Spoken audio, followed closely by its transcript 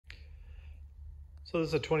So this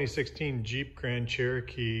is a 2016 Jeep Grand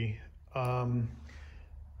Cherokee. I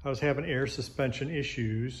was having air suspension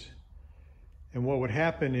issues, and what would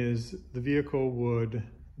happen is the vehicle would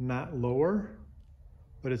not lower,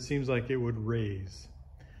 but it seems like it would raise.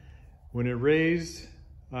 When it raised,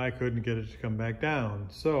 I couldn't get it to come back down.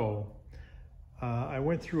 So I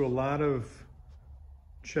went through a lot of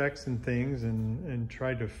checks and things and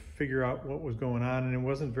tried to figure out what was going on, and it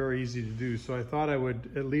wasn't very easy to do. So I thought I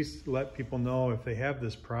would at least let people know if they have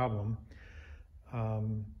this problem,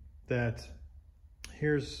 that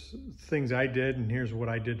here's things I did and here's what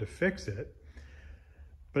I did to fix it.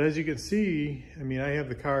 But as you can see, I mean, I have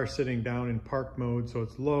the car sitting down in park mode, so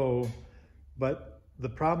it's low, but the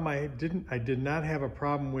problem I did not have a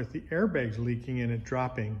problem with the airbags leaking and it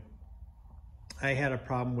dropping. I had a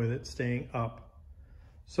problem with it staying up.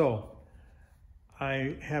 So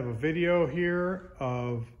I have a video here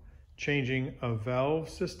of changing a valve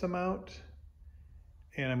system out,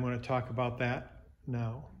 and I'm going to talk about that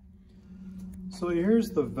now. So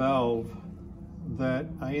here's the valve that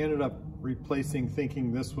I ended up replacing,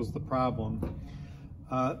 thinking this was the problem.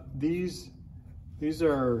 These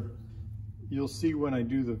are, you'll see when I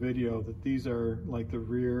do the video that these are like the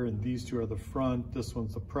rear and these two are the front. This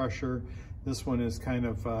one's the pressure. This one is kind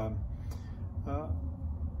of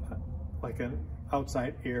like an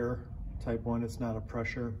outside air type one. It's not a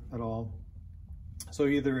pressure at all. So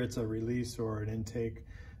either it's a release or an intake,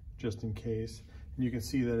 just in case. And you can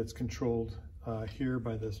see that it's controlled here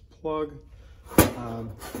by this plug.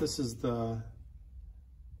 This is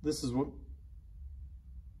what,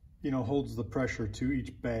 you know, holds the pressure to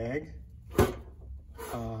each bag.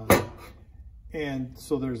 And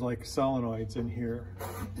so there's like solenoids in here,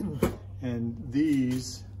 and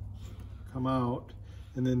these come out,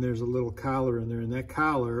 and then there's a little collar in there, and that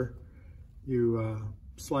collar you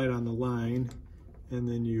slide on the line, and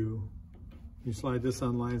then you slide this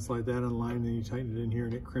on line, slide that on line, and then you tighten it in here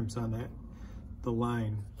and it crimps on the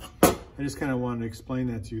line. I just kind of wanted to explain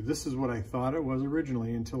that to you. This is what I thought it was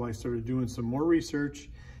originally until I started doing some more research,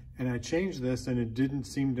 and I changed this and it didn't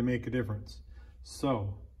seem to make a difference.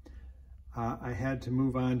 So I had to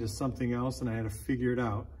move on to something else and I had to figure it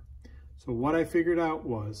out. So what I figured out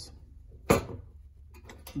was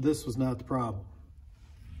this was not the problem.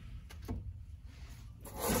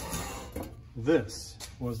 This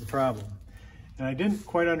was the problem. And I didn't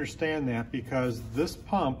quite understand that because this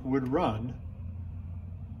pump would run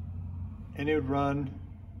and it would run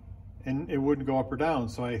and it wouldn't go up or down.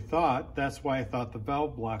 So I thought, that's why I thought the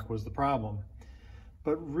valve block was the problem.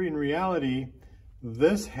 But in reality,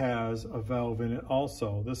 this has a valve in it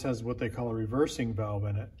also. This has what they call a reversing valve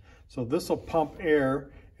in it. So this will pump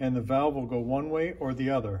air and the valve will go one way or the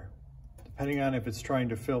other, depending on if it's trying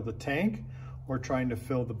to fill the tank or trying to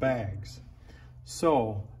fill the bags.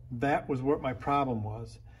 So that was what my problem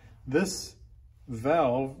was. This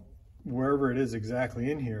valve, wherever it is exactly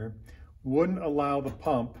in here, wouldn't allow the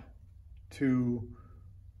pump to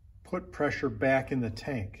put pressure back in the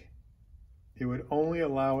tank. It would only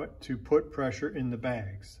allow it to put pressure in the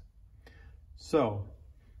bags. So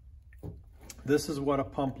this is what a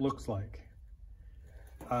pump looks like.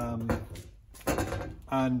 On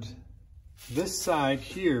this side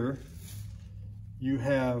here, you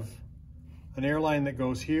have an air line that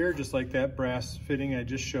goes here, just like that brass fitting I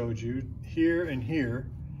just showed you, here and here.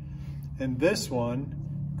 And this one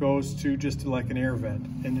goes to just like an air vent.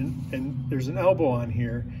 And there's an elbow on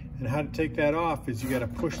here. And how to take that off is you got to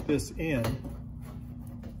push this in.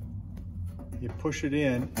 You push it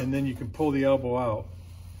in, and then you can pull the elbow out.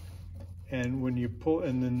 And when you pull,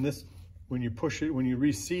 and then this, when you push it, when you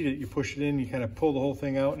reseat it, you push it in, you kind of pull the whole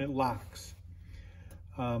thing out and it locks.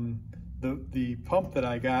 The pump that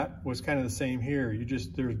I got was kind of the same here.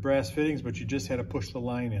 There's brass fittings, but you just had to push the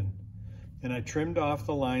line in. And I trimmed off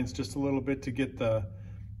the lines just a little bit to get the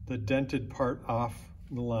dented part off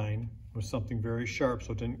the line with something very sharp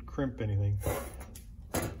so it didn't crimp anything.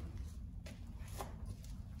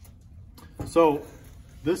 So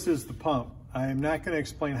this is the pump. I am not going to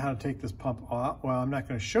explain how to take this pump off. Well, I'm not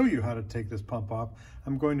going to show you how to take this pump off.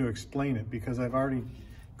 I'm going to explain it because I've already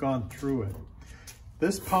gone through it.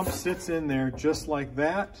 This pump sits in there just like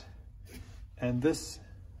that, and this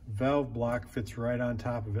valve block fits right on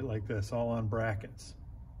top of it like this, all on brackets.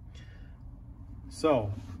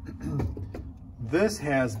 So this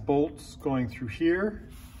has bolts going through here,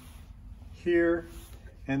 here,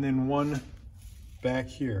 and then one back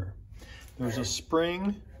here. There's a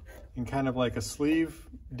spring and kind of like a sleeve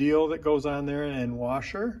deal that goes on there and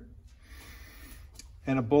washer,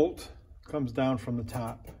 and a bolt comes down from the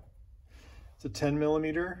top. It's a 10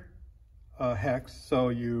 millimeter hex, so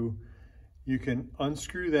you you can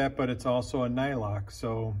unscrew that, but it's also a nylock.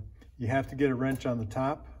 So you have to get a wrench on the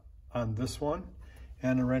top on this one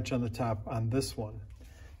and a wrench on the top on this one.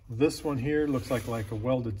 This one here looks like a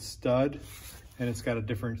welded stud, and it's got a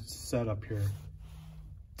different setup here.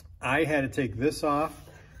 I had to take this off.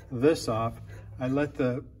 I let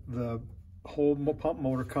the whole pump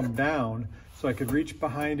motor come down so I could reach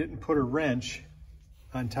behind it and put a wrench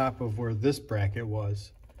on top of where this bracket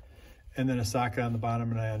was, and then a socket on the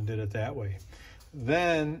bottom, and I undid it that way.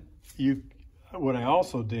 Then what I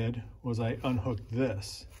also did was I unhooked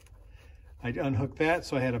this. I unhooked that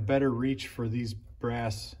so I had a better reach for these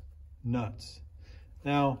brass nuts.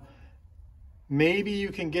 Now, maybe you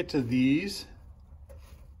can get to these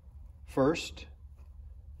first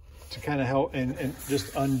to kind of help and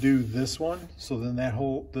just undo this one, so then the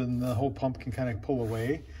whole pump can kind of pull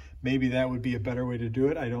away. Maybe that would be a better way to do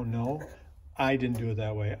it. I don't know. I didn't do it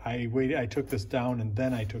that way. I took this down and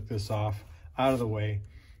then I took this off out of the way,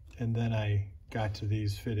 and then I got to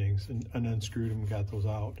these fittings and unscrewed them and got those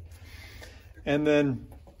out. And then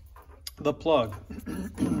the plug.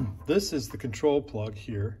 This is the control plug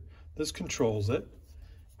here. This controls it.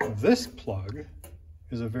 This plug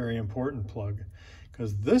is a very important plug,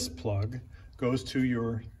 because this plug goes to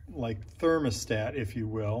your thermostat, if you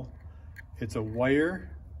will. It's a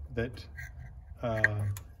wire that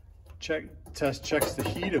checks the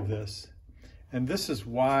heat of this. And this is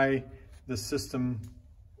why the system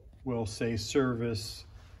will say service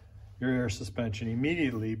your air suspension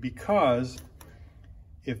immediately, because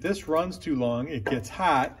if this runs too long, it gets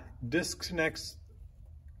hot, disconnects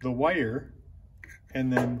the wire,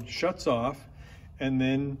 and then shuts off, and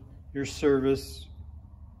then your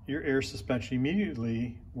air suspension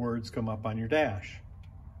immediately words come up on your dash.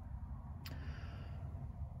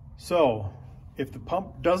 So if the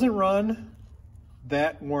pump doesn't run,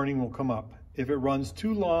 that warning will come up. If it runs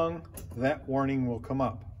too long, that warning will come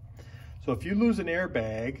up. So if you lose an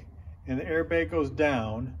airbag and the airbag goes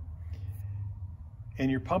down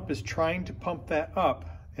and your pump is trying to pump that up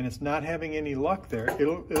and it's not having any luck there,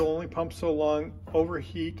 it'll only pump so long,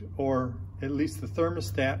 overheat, or at least the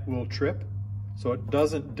thermostat will trip so it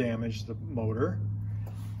doesn't damage the motor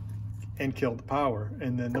and kill the power,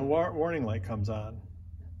 and then the warning light comes on.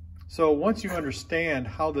 So once you understand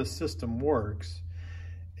how this system works,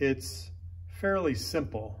 it's fairly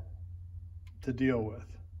simple to deal with.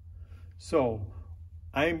 So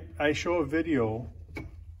I show a video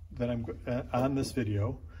that I'm on this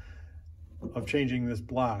video of changing this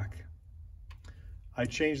block. I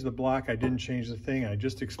changed the block, I didn't change the thing. I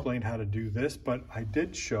just explained how to do this, but I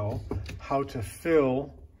did show how to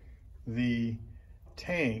fill the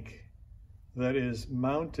tank that is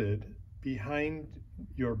mounted behind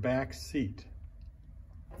your back seat.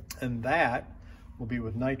 And that will be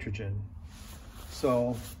with nitrogen.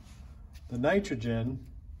 So the nitrogen,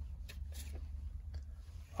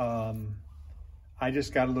 I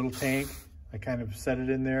just got a little tank. I kind of set it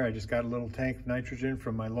in there. I just got a little tank of nitrogen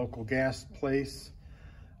from my local gas place.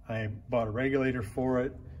 I bought a regulator for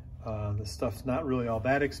it. The stuff's not really all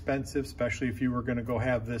that expensive, especially if you were going to go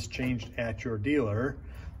have this changed at your dealer.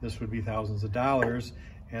 This would be thousands of dollars,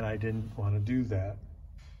 and I didn't want to do that.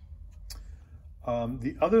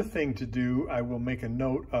 The other thing to do, I will make a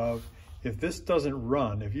note of, if this doesn't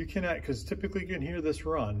run, if you cannot, because typically you can hear this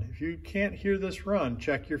run. If you can't hear this run,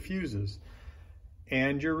 check your fuses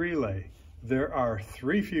and your relay. There are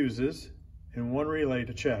 3 fuses and 1 relay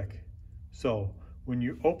to check. So when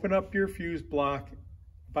you open up your fuse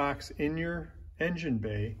box in your engine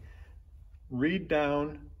bay, read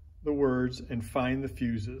down the words and find the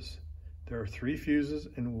fuses. There are 3 fuses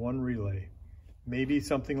and 1 relay. Maybe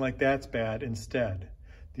something like that's bad instead.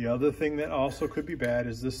 The other thing that also could be bad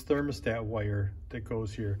is this thermostat wire that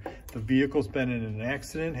goes here. The vehicle's been in an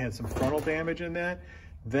accident, had some frontal damage in that.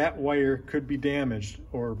 That wire could be damaged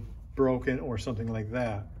or broken or something like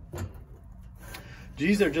that.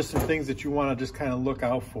 These are just some things that you want to just kind of look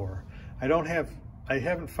out for. I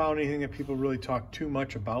haven't found anything that people really talk too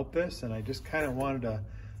much about this, and I just kind of wanted to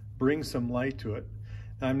bring some light to it.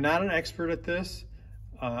 Now, I'm not an expert at this.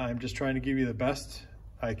 I'm just trying to give you the best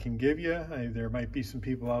I can give you. There might be some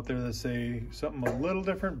people out there that say something a little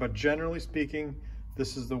different, but generally speaking,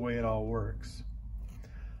 this is the way it all works.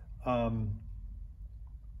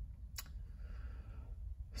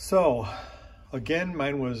 So again,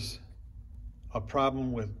 mine was a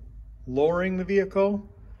problem with lowering the vehicle.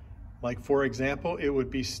 Like, for example, it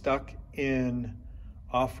would be stuck in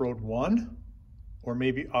off-road 1 or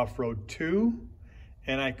maybe off-road 2,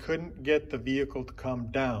 and I couldn't get the vehicle to come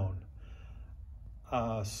down.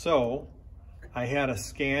 So I had a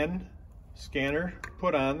scanner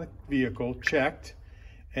put on the vehicle, checked,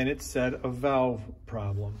 and it said a valve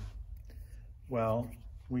problem. Well,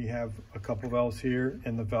 we have a couple valves here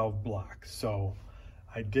and the valve block. So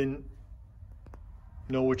I didn't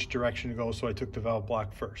know which direction to go, so I took the valve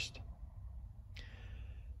block first.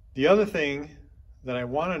 The other thing that I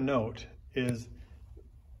want to note is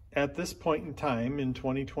at this point in time in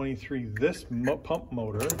 2023, this pump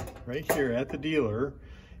motor right here at the dealer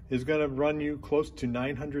is going to run you close to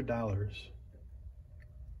 $900.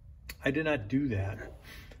 I did not do that.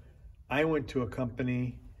 I went to a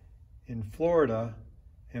company in Florida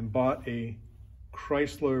and bought a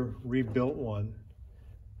Chrysler rebuilt one,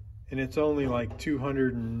 and it's only like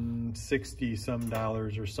 $260 some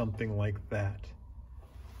or something like that.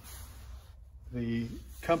 The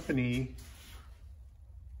company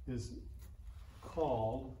is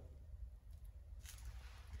called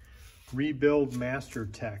Rebuild Master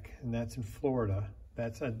Tech, and that's in Florida.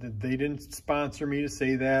 They didn't sponsor me to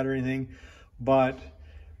say that or anything, but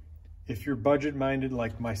if you're budget minded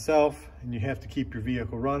like myself and you have to keep your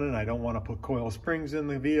vehicle running, I don't want to put coil springs in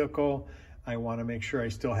the vehicle. I want to make sure I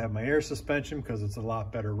still have my air suspension because it's a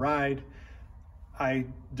lot better ride. I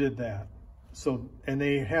did that. So, and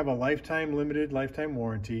they have a limited lifetime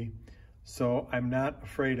warranty. So I'm not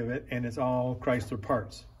afraid of it, and it's all Chrysler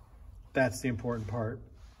parts. That's the important part.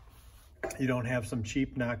 You don't have some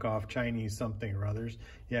cheap knockoff Chinese something or others.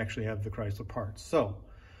 You actually have the Chrysler parts. So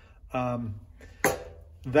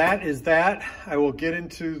that is that. I will get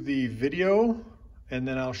into the video and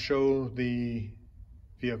then I'll show the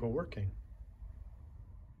vehicle working.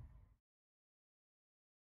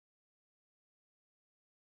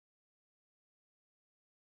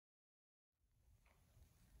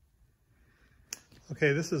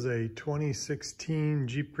 Okay, this is a 2016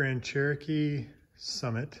 Jeep Grand Cherokee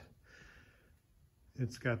Summit.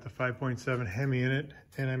 It's got the 5.7 Hemi in it,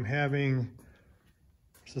 and I'm having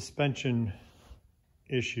suspension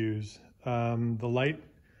issues. The light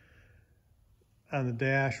on the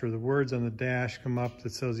dash, or the words on the dash, come up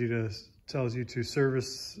that tells you to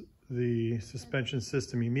service the suspension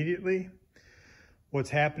system immediately. What's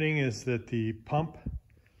happening is that the pump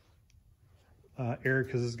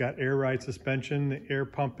because it's got air ride suspension, the air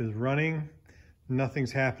pump is running,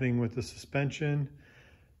 nothing's happening with the suspension,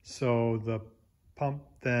 so the pump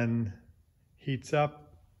then heats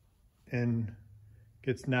up and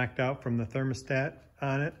gets knocked out from the thermostat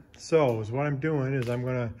on it. So what I'm doing is I'm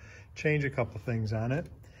going to change a couple things on it.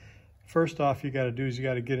 First off, you got to do is you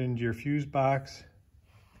got to get into your fuse box.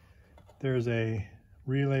 There's a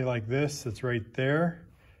relay like this that's right there.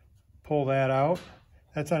 Pull that out.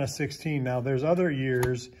 That's on a 16. Now there's other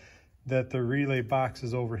years that the relay box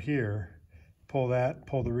is over here. Pull the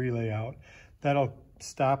relay out. That'll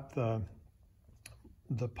stop the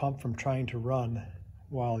pump from trying to run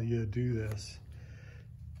while you do this.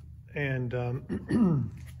 And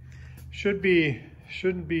shouldn't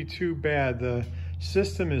be too bad. The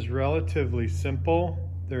system is relatively simple.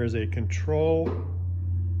 There is a control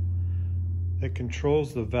that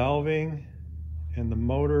controls the valving and the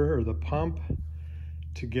motor or the pump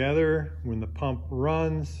together. When the pump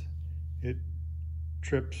runs, it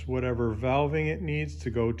trips whatever valving it needs to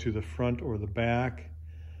go to the front or the back,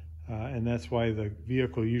 and that's why the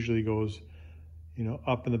vehicle usually goes,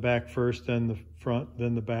 up in the back first, then the front,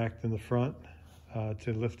 then the back, then the front,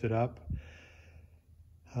 to lift it up.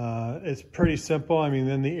 It's pretty simple. I mean,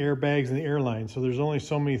 then the airbags and the airline. So there's only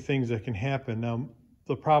so many things that can happen. Now,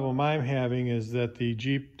 the problem I'm having is that the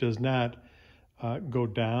Jeep does not go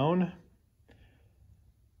down.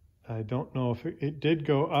 I don't know if it did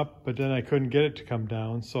go up, but then I couldn't get it to come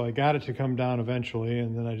down. So I got it to come down eventually,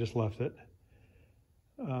 and then I just left it.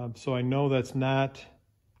 So I know that's not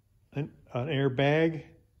an airbag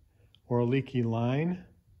or a leaky line.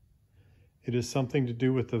 It is something to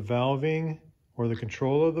do with the valving or the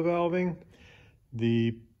control of the valving.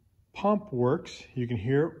 The pump works. You can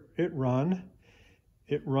hear it run.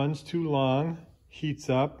 It runs too long, heats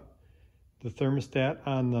up. The thermostat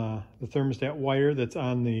on the thermostat wire that's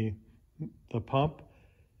on the pump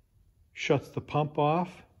shuts the pump off,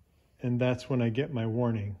 and that's when I get my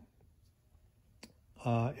warning.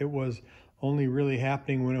 It was only really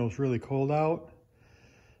happening when it was really cold out,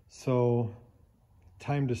 so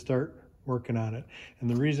time to start working on it. And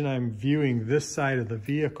the reason I'm viewing this side of the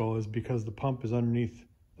vehicle is because the pump is underneath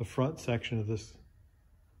the front section of this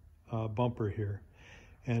bumper here.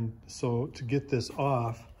 And so to get this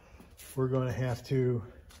off, we're going to have to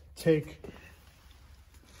take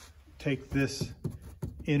this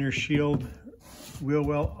inner shield wheel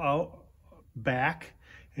well out back,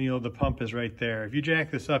 and the pump is right there. If you jack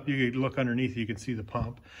this up, you can look underneath, you can see the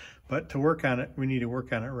pump. But to work on it, we need to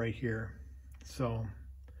work on it right here. So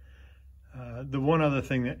The one other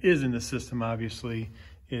thing that is in the system, obviously,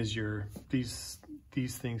 is these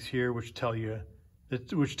things here, which tell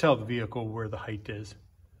the vehicle where the height is.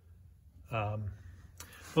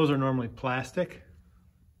 Those are normally plastic.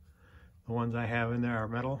 The ones I have in there are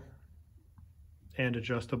metal and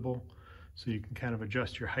adjustable, so you can kind of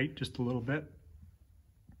adjust your height just a little bit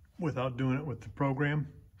without doing it with the program.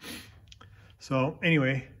 So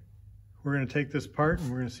anyway, we're going to take this apart and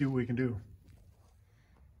we're going to see what we can do.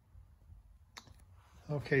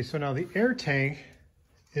 Okay, so now the air tank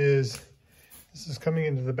this is coming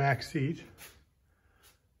into the back seat.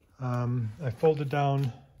 I folded down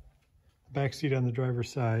the back seat on the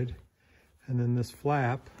driver's side, and then this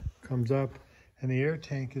flap comes up and the air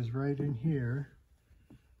tank is right in here.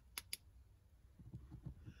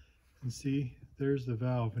 And see, there's the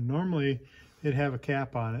valve. And normally it'd have a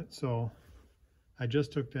cap on it, so I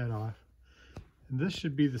just took that off. And this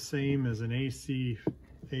should be the same as an AC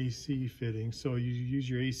fitting. So you use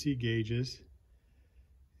your AC gauges,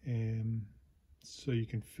 and so you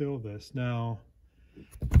can fill this. Now,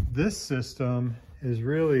 this system is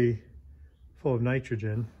really full of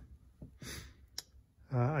nitrogen.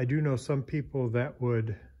 I do know some people that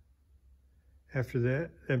would, after that,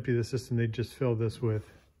 empty the system, they'd just fill this with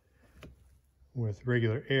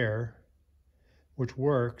regular air, which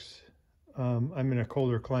works. I'm in a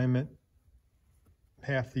colder climate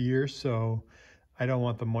half the year, so I don't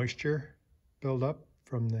want the moisture build up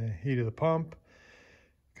from the heat of the pump,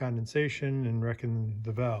 condensation, and wrecking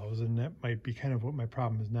the valves. And that might be kind of what my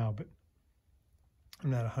problem is now, but I'm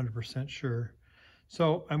not 100% sure.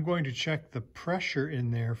 So I'm going to check the pressure in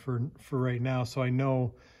there for right now, so I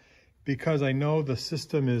know, because I know the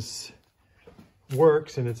system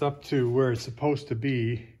works and it's up to where it's supposed to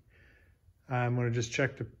be. I'm going to just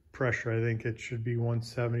check the pressure. I think it should be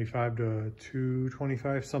 175 to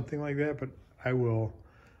 225, something like that, but I will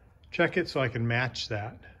check it so I can match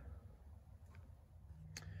that.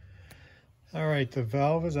 All right, the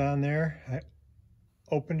valve is on there. I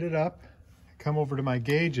opened it up, come over to my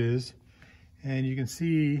gauges, and you can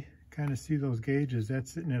see, kind of see those gauges.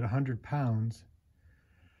 That's sitting at 100 pounds.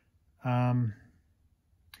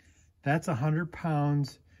 That's 100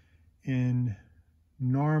 pounds in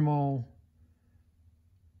normal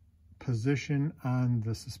position on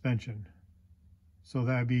the suspension. So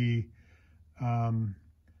that'd be in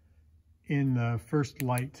the first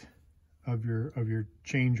light of your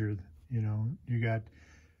changer. You know, you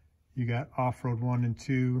got off-road 1 and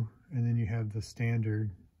 2, and then you have the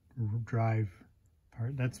standard drive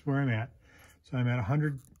part. That's where I'm at. So I'm at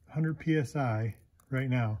 100 PSI right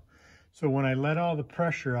now. So when I let all the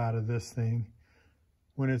pressure out of this thing,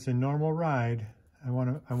 when it's a normal ride, I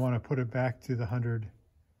want to put it back to the 100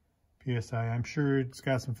 PSI. I'm sure it's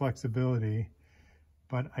got some flexibility,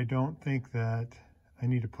 but I don't think that I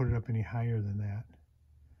need to put it up any higher than that.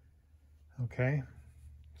 Okay,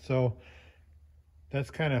 so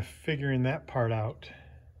that's kind of figuring that part out.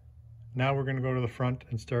 Now we're going to go to the front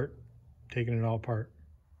and start taking it all apart.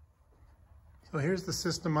 So here's the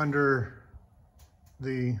system under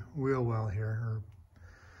the wheel well here.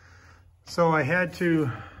 So I had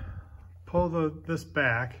to pull this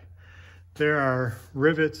back. There are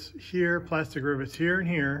rivets here, plastic rivets here and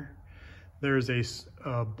here. There's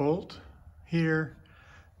a bolt here.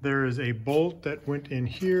 There is a bolt that went in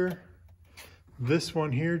here. This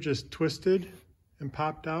one here just twisted and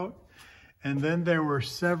popped out. And then there were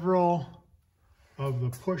several of the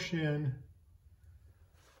push-in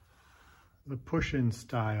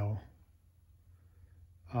style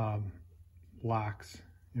locks.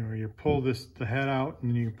 You know, you pull the head out and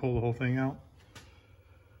then you pull the whole thing out.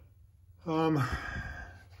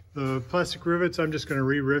 The plastic rivets, I'm just going to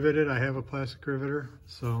re-rivet it. I have a plastic riveter,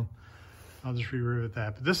 so I'll just re-rivet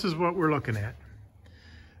that. But this is what we're looking at.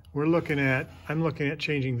 I'm looking at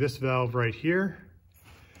changing this valve right here.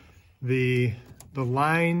 The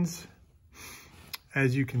lines,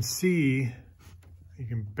 as you can see, you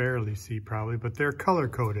can barely see probably, but they're color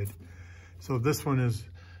coded. So this one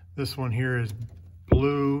here is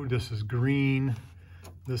blue, this is green,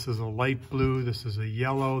 this is a light blue, this is a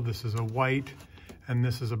yellow, this is a white, and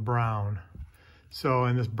this is a brown. So,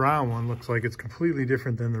 and this brown one looks like it's completely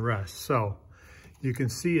different than the rest. So you can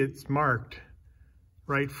see it's marked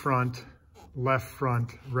right front, right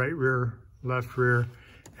rear, left rear,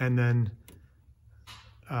 and then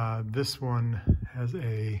this one has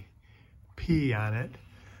a P on it.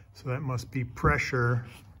 So that must be pressure.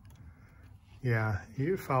 Yeah,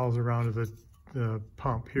 it follows around to the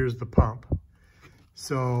pump. Here's the pump.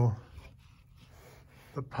 So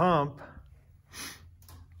the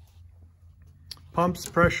pumps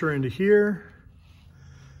pressure into here.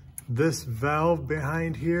 This valve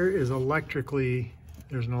behind here is electrically,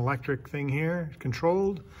 there's an electric thing here,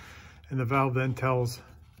 controlled, and the valve then tells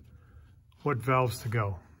what valves to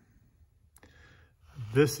go.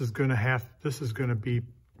 This is going to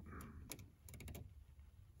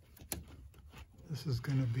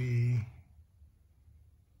be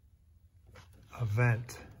a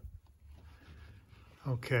vent.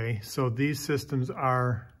 Okay, so these systems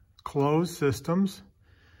are closed systems,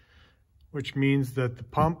 which means that the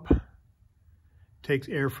pump takes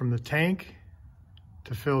air from the tank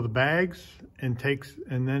to fill the bags and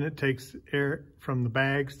then it takes air from the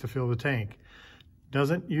bags to fill the tank.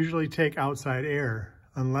 Doesn't usually take outside air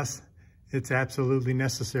unless it's absolutely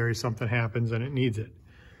necessary, something happens and it needs it.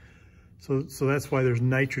 So that's why there's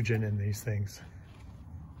nitrogen in these things.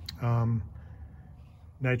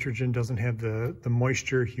 Nitrogen doesn't have the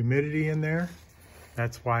moisture, humidity in there.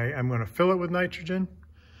 That's why I'm going to fill it with nitrogen.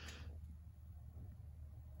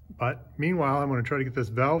 But meanwhile, I'm going to try to get this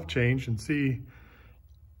valve changed and see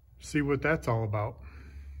what that's all about.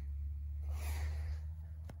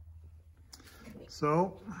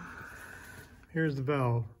 So here's the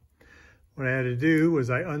valve. What I had to do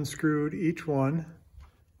was I unscrewed each one.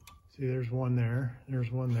 See, there's one there,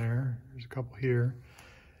 there's one there, there's a couple here.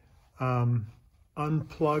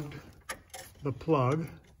 Unplugged the plug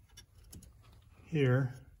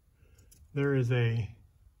here. There is a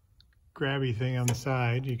grabby thing on the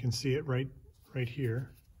side. You can see it right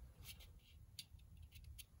here.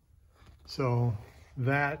 So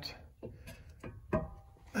that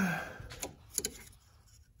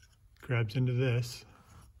grabs into this.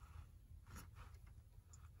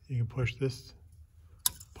 You can push this,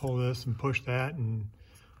 pull this and push that, and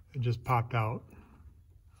it just popped out.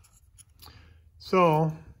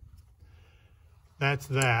 So that's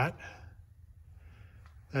that.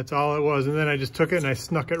 That's all it was. And then I just took it and I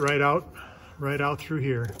snuck it right out through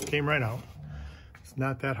here. Came right out. It's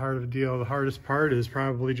not that hard of a deal. The hardest part is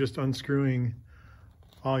probably just unscrewing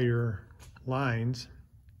all your lines.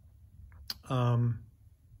 I'm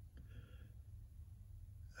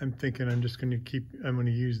thinking I'm going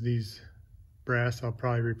to use these brass. I'll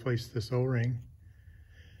probably replace this O-ring.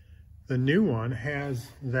 The new one has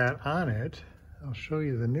that on it. I'll show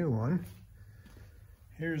you the new one.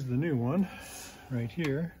 Here's the new one right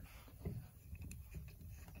here.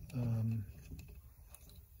 And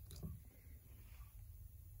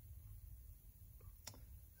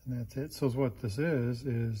that's it. So what this is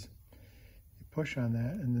you push on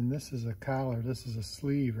that, and then this is a collar, this is a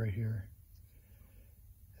sleeve right here.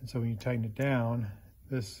 And so when you tighten it down,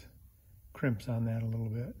 this crimps on that a little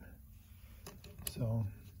bit. So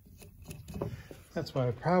that's why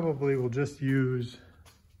I probably will just use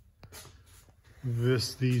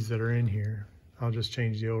these that are in here. I'll just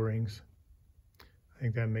change the O-rings. I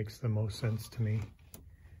think that makes the most sense to me.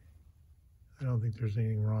 I don't think there's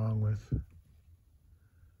anything wrong with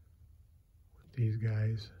these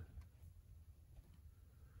guys.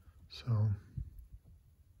 So,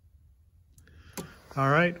 all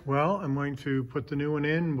right, well, I'm going to put the new one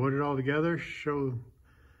in, put it all together, show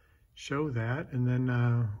that, and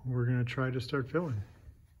then we're going to try to start filling.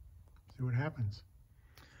 See what happens.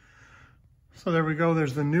 So there we go.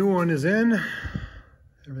 There's the new one is in.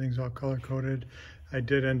 Everything's all color coded. I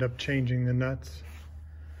did end up changing the nuts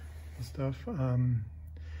and stuff.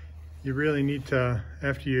 You really need to,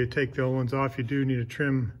 after you take the old ones off, you do need to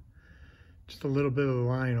trim just a little bit of the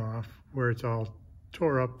line off where it's all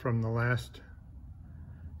tore up from the last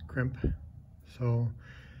crimp. So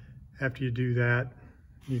after you do that,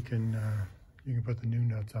 you can put the new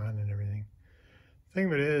nuts on and everything. The thing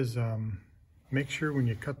of it is, make sure when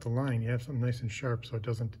you cut the line, you have something nice and sharp so it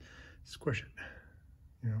doesn't squish it.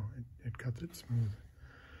 You know, it cuts it smooth.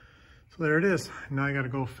 So there it is. Now I got to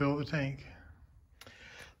go fill the tank.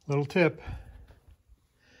 Little tip.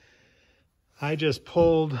 I just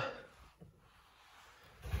pulled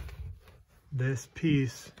this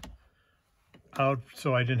piece out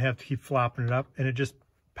so I didn't have to keep flopping it up, and it just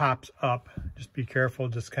pops up. Just be careful,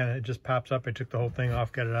 it just pops up. I took the whole thing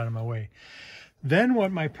off, got it out of my way. Then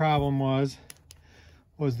what my problem was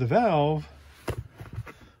the valve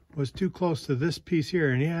was too close to this piece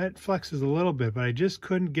here, and yeah, it flexes a little bit, but I just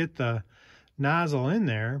couldn't get the nozzle in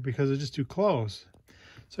there because it's just too close.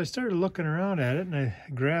 So I started looking around at it, and I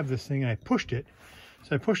grabbed this thing and I pushed it.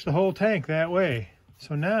 So I pushed the whole tank that way.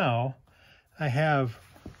 So now I have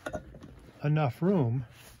enough room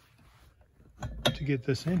to get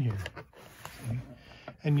this in here. See?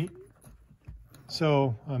 And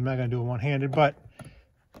so I'm not going to do it one-handed, but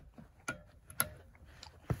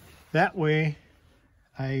that way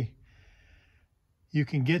you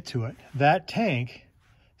can get to it. That tank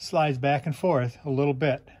slides back and forth a little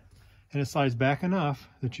bit. and it slides back enough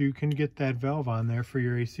that you can get that valve on there for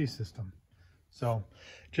your AC system. So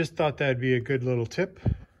just thought that'd be a good little tip.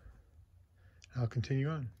 I'll continue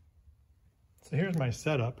on. So here's my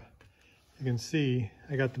setup. You can see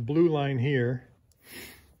I got the blue line here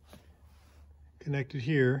connected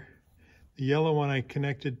here. The yellow one I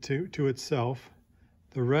connected to itself.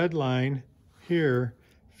 The red line here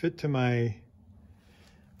fit to my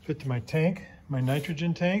tank, my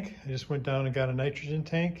nitrogen tank. I just went down and got a nitrogen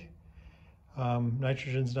tank.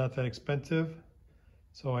 Nitrogen's not that expensive,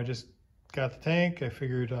 so I just got the tank. I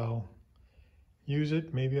figured I'll use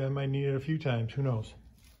it. Maybe I might need it a few times, who knows.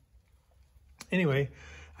 Anyway,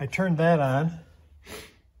 I turned that on.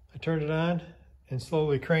 I turned it on and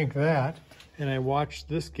slowly cranked that, and I watched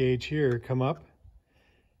this gauge here come up.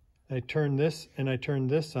 I turned this and I turned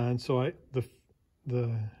this on, so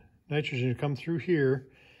the nitrogen would come through here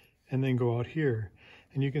and then go out here.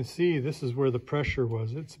 And you can see this is where the pressure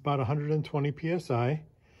was. It's about 120 psi,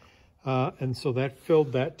 and so that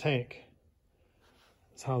filled that tank.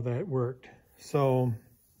 That's how that worked. So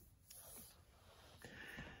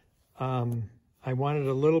I wanted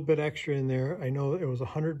a little bit extra in there. I know it was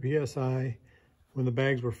 100 psi when the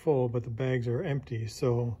bags were full, but the bags are empty.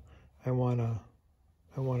 So I want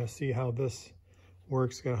to see how this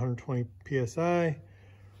works. Got 120 psi,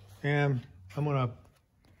 and I'm gonna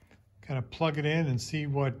kind of plug it in and see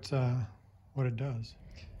what it does.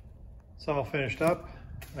 It's all finished up.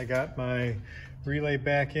 I got my relay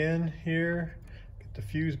back in here. Get the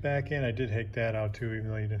fuse back in. I did take that out too, even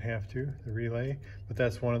though you didn't have to, the relay. But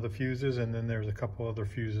that's one of the fuses, and then there's a couple other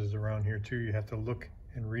fuses around here too. You have to look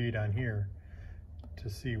and read on here to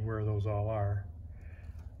see where those all are.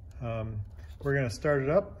 We're gonna start it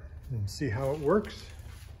up and see how it works.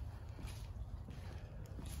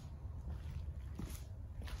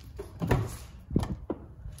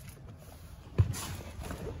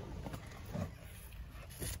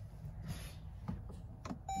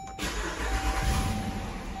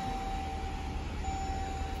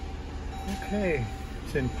 Okay,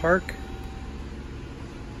 it's in park.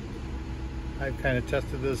 I've kind of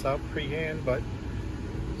tested this out pre-hand, but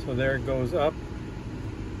so there it goes up.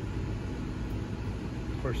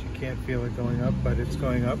 Of course, you can't feel it going up, but it's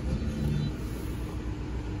going up.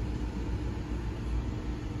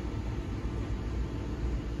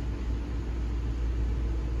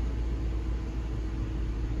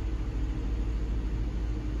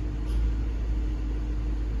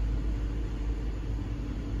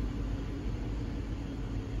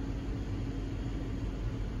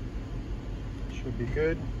 Should be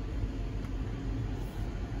good.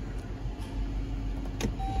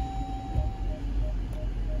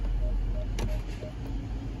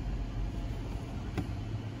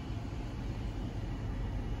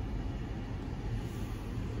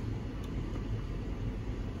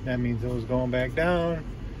 That means it was going back down.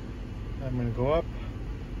 I'm going to go up.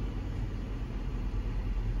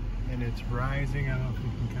 And it's rising. I don't know if you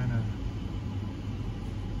can kind of,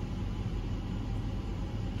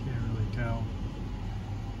 can't really tell.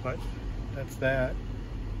 But that's that.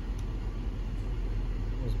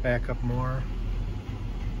 Goes back up more.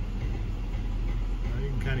 You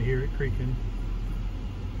can kind of hear it creaking.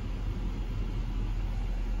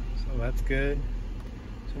 So that's good.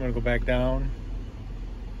 So I'm going to go back down.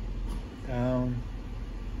 Down.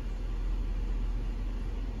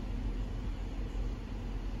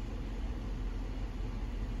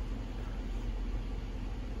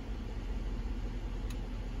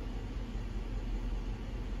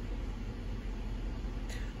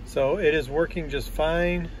 So it is working just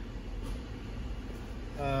fine.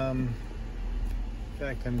 In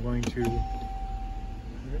fact, I'm going to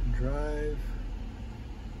let it drive.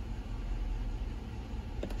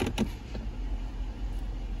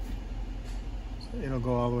 So it'll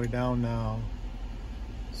go all the way down now.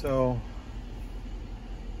 So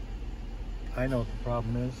I know what the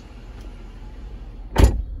problem is.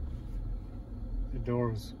 The door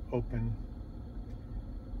was open.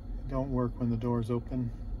 It don't work when the door is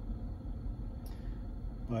open.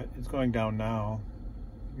 But it's going down now.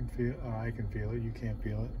 You can feel, I can feel it, you can't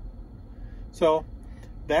feel it. So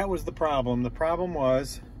that was the problem. The problem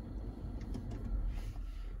was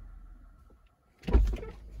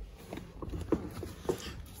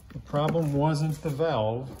wasn't the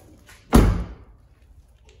valve. The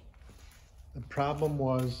problem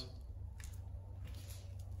was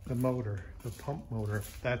the motor, the pump motor.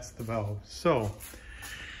 That's the valve. So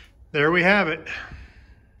there we have it.